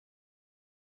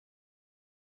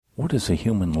What is a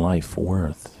human life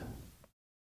worth?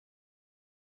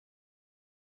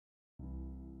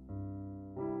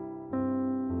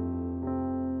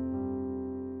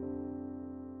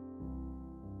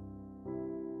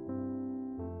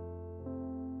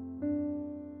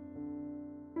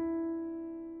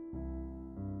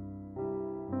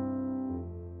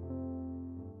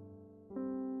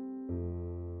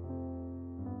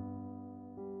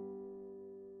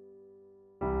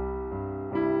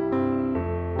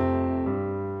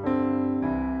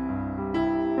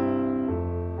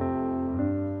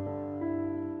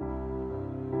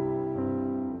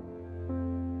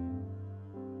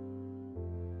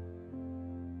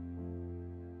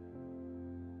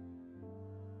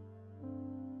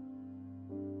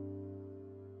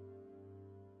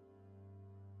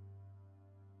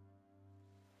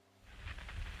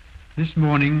 This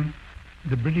morning,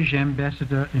 the British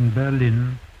ambassador in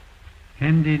Berlin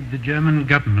handed the German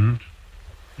government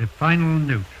a final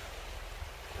note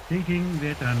stating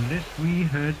that unless we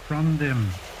heard from them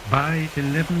by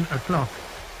 11 o'clock,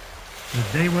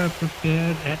 that they were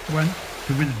prepared at once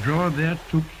to withdraw their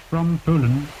troops from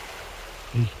Poland,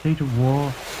 a state of war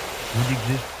would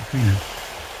exist between us.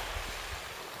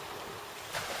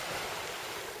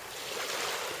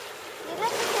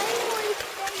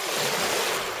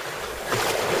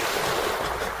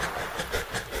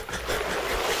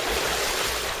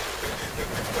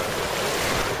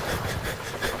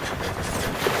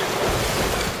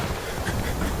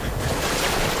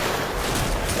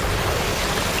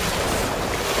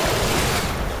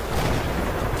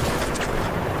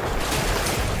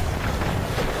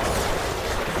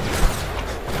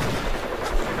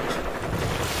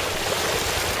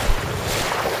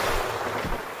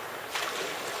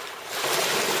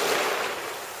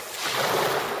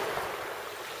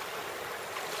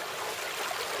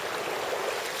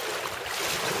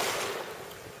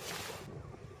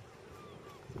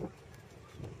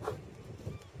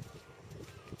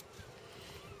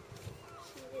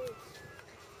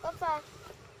 Papa.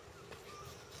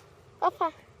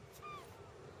 Papa.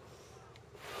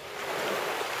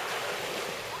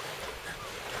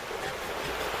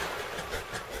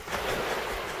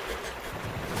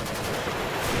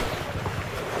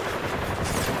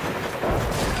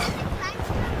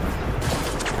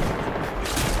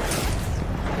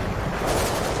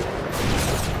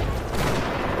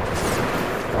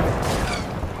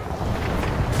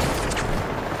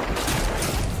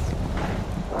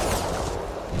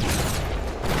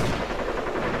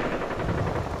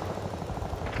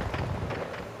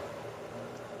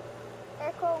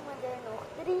 Er komen er nog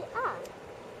 3 aan.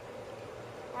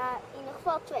 Ja, in ieder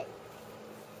geval 2.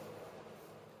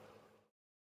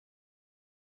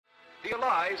 The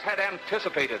Allies had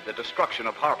anticipated the destruction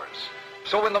of harbors.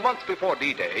 So in the months before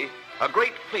D-Day, a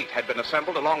great fleet had been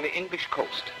assembled along the English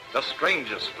coast, the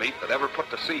strangest fleet that ever put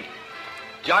to sea.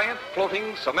 Giant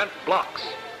floating cement blocks,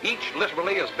 each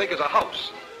literally as big as a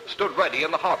house, stood ready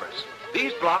in the harbors.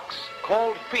 These blocks,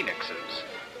 called Phoenixes,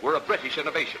 were a British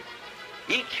innovation.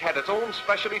 Each had its own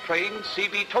specially trained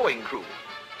CB towing crew.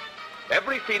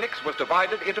 Every Phoenix was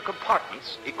divided into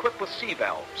compartments equipped with sea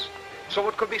valves, so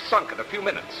it could be sunk in a few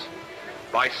minutes.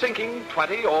 By sinking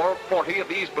 20 or 40 of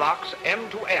these blocks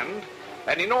end to end,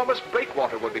 an enormous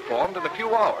breakwater would be formed in a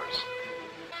few hours.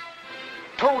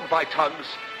 Towed by tugs,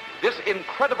 this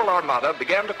incredible armada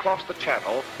began to cross the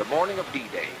channel the morning of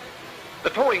D-Day. The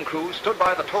towing crews stood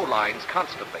by the tow lines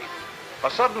constantly. A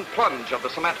sudden plunge of the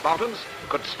cement mountains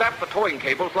could snap the towing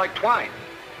cables like twine.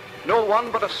 No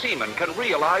one but a seaman can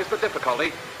realize the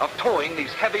difficulty of towing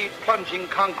these heavy, plunging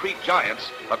concrete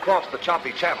giants across the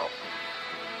choppy channel.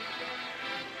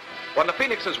 When the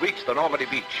Phoenixes reached the Normandy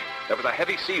beach, there was a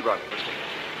heavy sea running.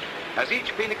 As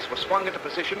each Phoenix was swung into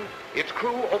position, its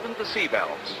crew opened the sea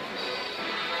valves.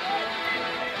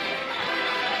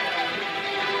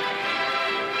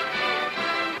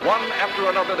 One after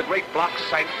another, the great blocks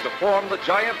sank to form the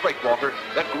giant breakwater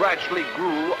that gradually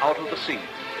grew out of the sea.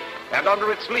 And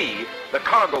under its lee, the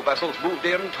cargo vessels moved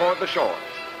in toward the shore.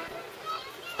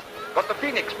 But the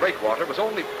Phoenix breakwater was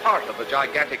only part of the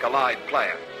gigantic Allied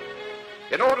plan.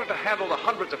 In order to handle the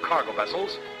hundreds of cargo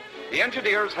vessels, the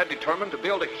engineers had determined to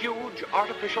build a huge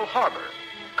artificial harbor,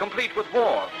 complete with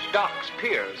wharves, docks,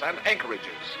 piers, and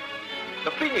anchorages.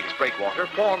 The Phoenix breakwater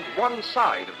formed one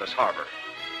side of this harbor.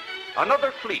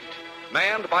 Another fleet,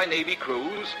 manned by Navy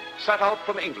crews, set out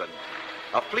from England.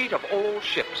 A fleet of old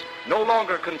ships, no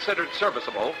longer considered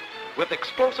serviceable, with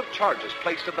explosive charges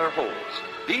placed in their holds.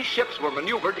 These ships were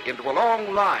maneuvered into a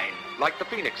long line, like the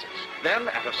Phoenixes. Then,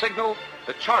 at a signal,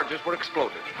 the charges were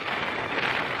exploded.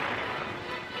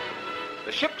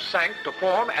 The ships sank to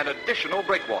form an additional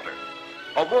breakwater.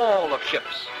 A wall of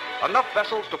ships, enough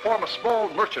vessels to form a small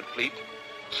merchant fleet,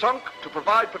 sunk to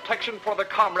provide protection for their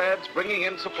comrades bringing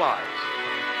in supplies.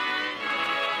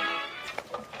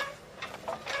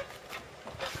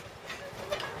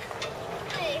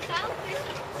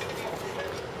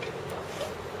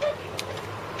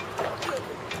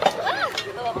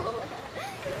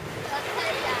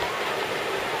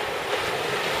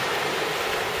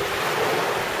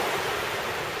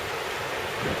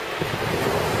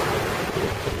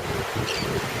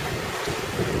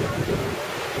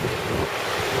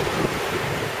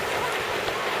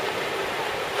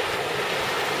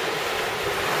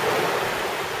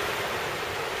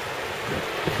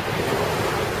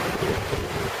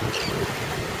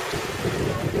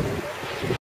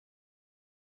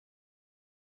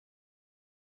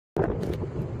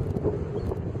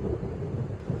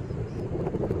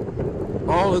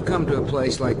 All who come to a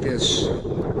place like this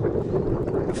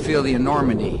feel the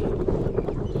enormity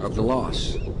of the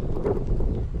loss.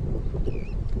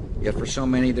 Yet for so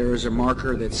many there is a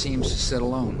marker that seems to sit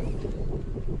alone.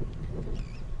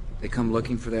 They come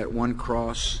looking for that one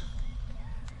cross,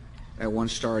 that one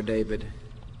Star of David,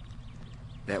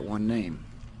 that one name.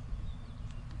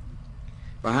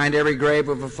 Behind every grave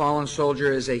of a fallen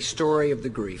soldier is a story of the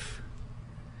grief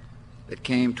that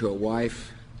came to a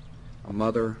wife, a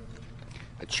mother,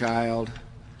 a child,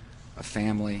 a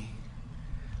family,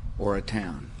 or a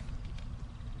town.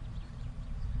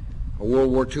 A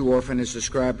World War II orphan has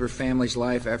described her family's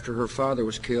life after her father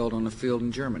was killed on the field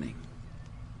in Germany.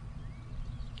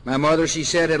 My mother, she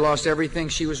said, had lost everything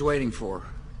she was waiting for.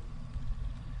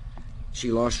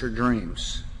 She lost her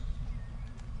dreams.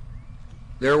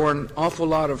 There were an awful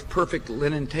lot of perfect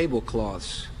linen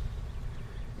tablecloths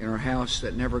in her house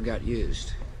that never got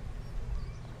used.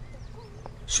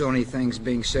 So many things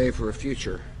being saved for a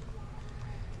future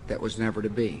that was never to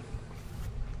be.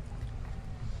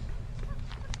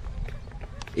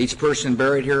 Each person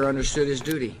buried here understood his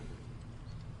duty,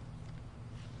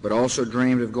 but also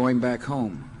dreamed of going back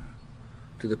home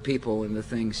to the people and the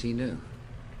things he knew.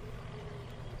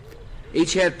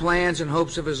 Each had plans and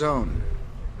hopes of his own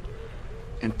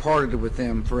and parted with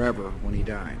them forever when he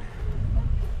died.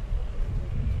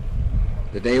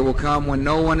 The day will come when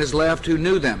no one is left who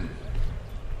knew them,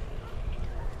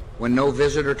 when no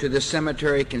visitor to this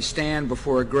cemetery can stand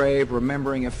before a grave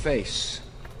remembering a face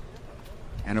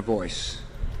and a voice.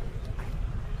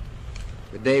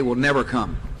 The day will never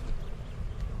come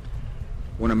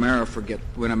when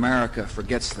America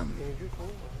forgets them.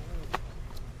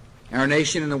 Our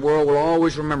nation and the world will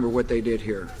always remember what they did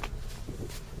here,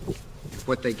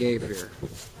 what they gave here.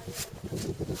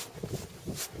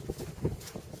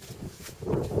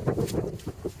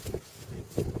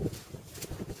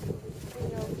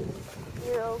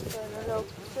 En dan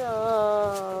loopt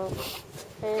zo.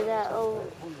 En daar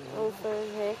over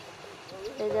het hek.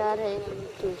 En daar heeft je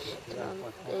dus. Dan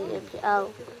heb je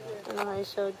ouw. En dan ga je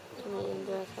zo mee in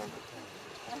de weg.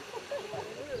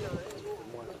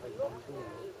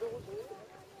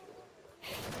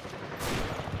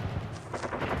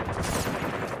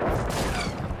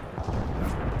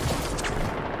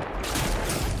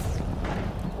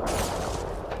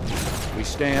 We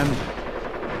stand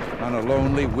on a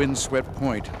lonely, windswept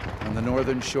point on the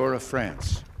northern shore of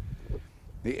France.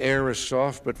 The air is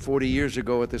soft, but 40 years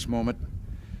ago at this moment,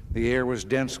 the air was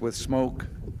dense with smoke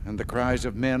and the cries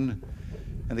of men,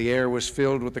 and the air was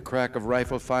filled with the crack of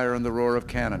rifle fire and the roar of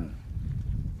cannon.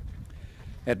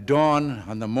 At dawn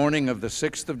on the morning of the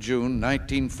 6th of June,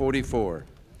 1944,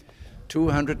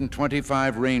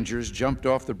 225 Rangers jumped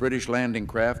off the British landing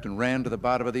craft and ran to the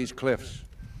bottom of these cliffs.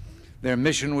 Their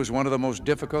mission was one of the most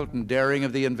difficult and daring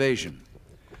of the invasion,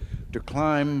 to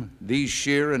climb these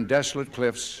sheer and desolate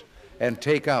cliffs and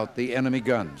take out the enemy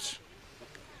guns.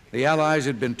 The Allies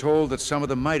had been told that some of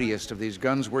the mightiest of these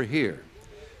guns were here,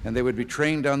 and they would be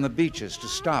trained on the beaches to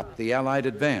stop the Allied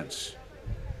advance.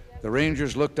 The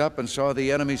Rangers looked up and saw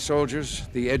the enemy soldiers,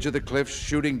 the edge of the cliffs,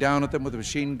 shooting down at them with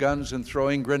machine guns and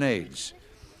throwing grenades,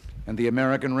 and the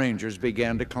American Rangers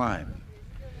began to climb.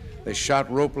 They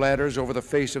shot rope ladders over the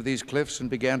face of these cliffs and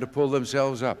began to pull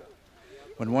themselves up.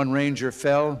 When one Ranger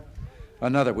fell,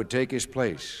 another would take his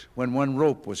place. When one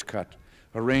rope was cut,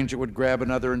 a Ranger would grab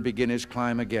another and begin his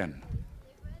climb again.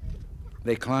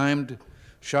 They climbed,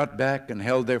 shot back, and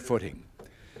held their footing.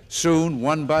 Soon,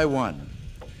 one by one,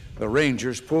 the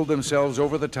Rangers pulled themselves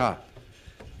over the top,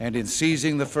 and in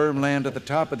seizing the firm land at the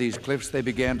top of these cliffs, they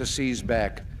began to seize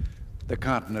back the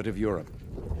continent of Europe.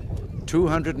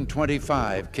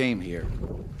 225 came here.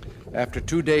 After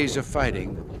 2 days of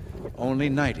fighting, only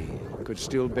 90 could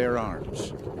still bear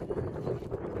arms.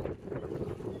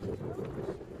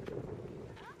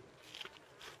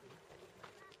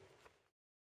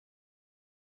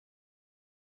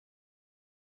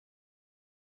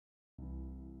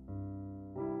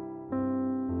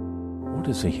 What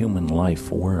is a human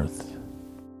life worth?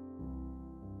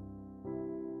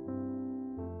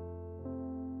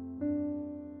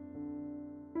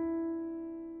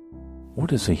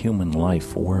 What is a human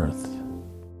life worth?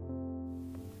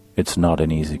 It's not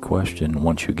an easy question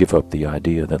once you give up the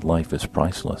idea that life is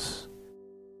priceless.